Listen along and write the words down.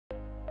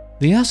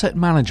The asset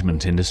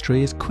management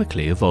industry is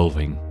quickly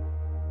evolving.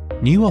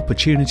 New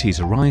opportunities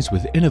arise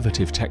with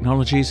innovative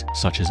technologies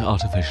such as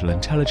artificial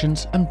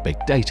intelligence and big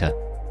data.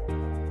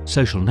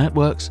 Social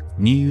networks,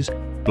 news,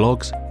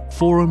 blogs,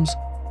 forums.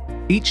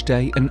 Each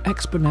day an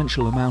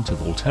exponential amount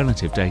of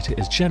alternative data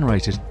is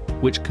generated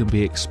which can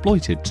be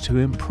exploited to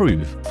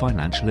improve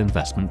financial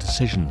investment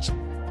decisions.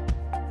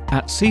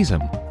 At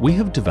SESAMm, we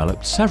have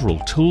developed several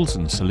tools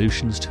and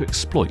solutions to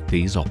exploit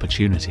these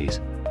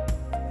opportunities.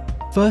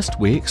 First,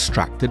 we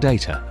extract the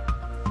data.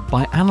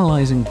 By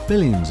analysing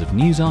billions of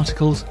news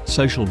articles,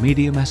 social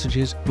media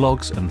messages,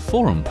 blogs and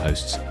forum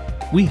posts,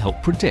 we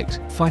help predict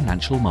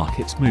financial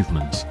markets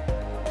movements.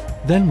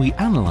 Then we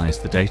analyse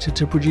the data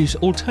to produce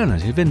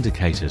alternative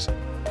indicators.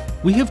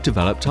 We have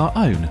developed our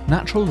own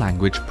natural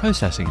language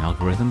processing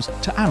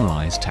algorithms to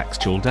analyse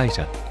textual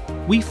data.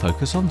 We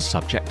focus on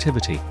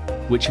subjectivity,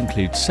 which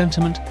includes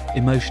sentiment,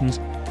 emotions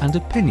and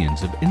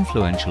opinions of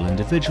influential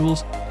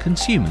individuals,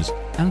 consumers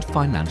and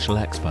financial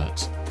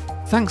experts.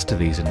 Thanks to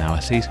these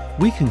analyses,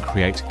 we can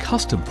create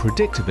custom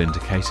predictive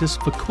indicators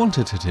for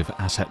quantitative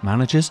asset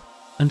managers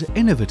and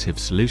innovative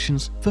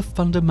solutions for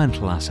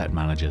fundamental asset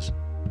managers.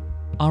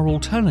 Our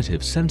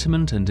alternative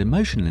sentiment and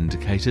emotion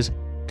indicators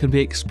can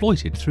be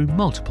exploited through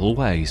multiple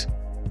ways.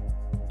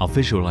 Our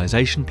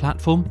visualization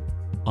platform,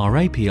 our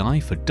API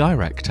for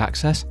direct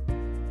access,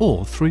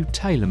 or through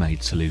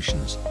tailor-made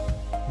solutions.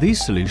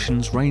 These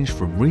solutions range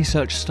from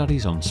research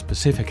studies on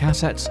specific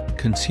assets,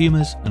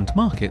 consumers and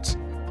markets,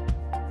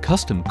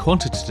 custom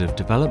quantitative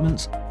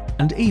developments,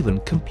 and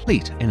even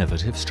complete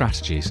innovative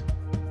strategies.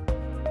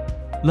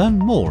 Learn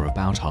more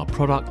about our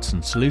products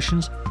and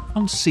solutions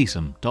on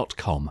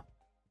SESAMm.com.